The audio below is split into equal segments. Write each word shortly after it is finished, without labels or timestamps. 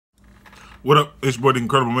What up? It's your boy, the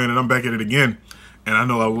Incredible Man, and I'm back at it again. And I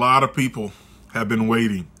know a lot of people have been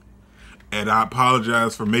waiting. And I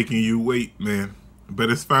apologize for making you wait, man. But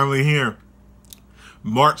it's finally here.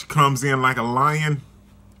 March comes in like a lion.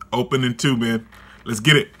 Opening 2, man. Let's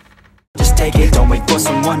get it. Just take it, don't wait for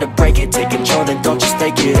someone to break it. Take control, then don't just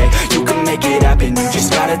take it. Hey, you can make it happen, you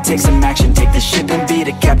just gotta take some action. Take the ship and be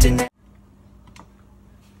the captain.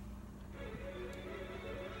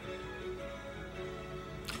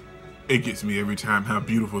 It gets me every time how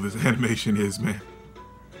beautiful this animation is, man.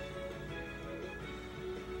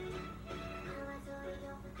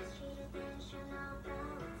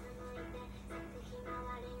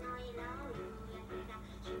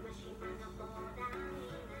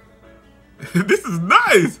 This is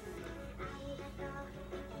nice.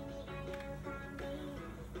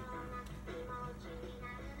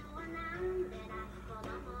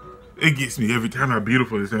 It gets me every time how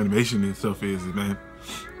beautiful this animation and stuff is, man.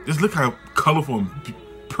 Just look how colorful and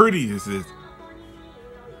pretty this is.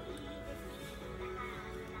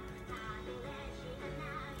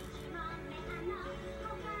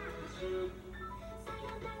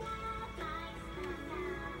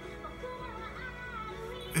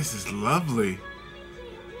 This is lovely.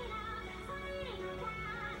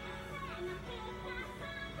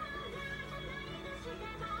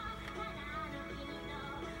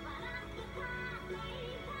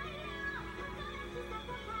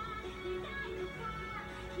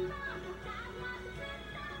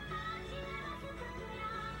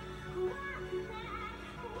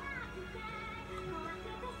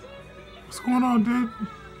 What's going on, dude?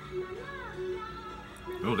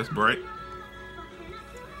 Oh, that's bright.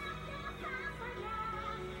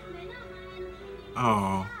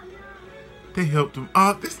 Oh, they helped him.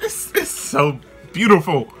 Oh, this is so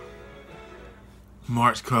beautiful.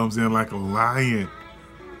 March comes in like a lion.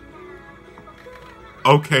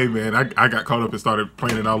 Okay, man, I got caught up and started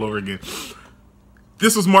playing it all over again.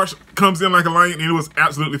 This was March comes in like a lion, and it was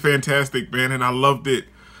absolutely fantastic, man, and I loved it.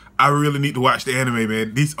 I really need to watch the anime,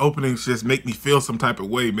 man. These openings just make me feel some type of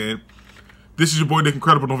way, man. This is your boy, Dick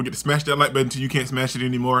Incredible. Don't forget to smash that like button until you can't smash it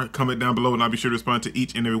anymore. Comment down below, and I'll be sure to respond to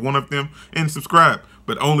each and every one of them. And subscribe,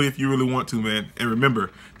 but only if you really want to, man. And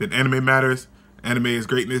remember that anime matters, anime is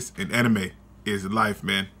greatness, and anime is life,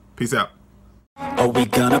 man. Peace out. Are we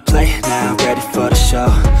gonna play now? Ready for the show?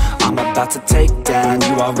 I'm about to take down,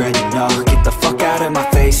 you already know. Get the fuck out of my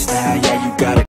face now, yeah, you gotta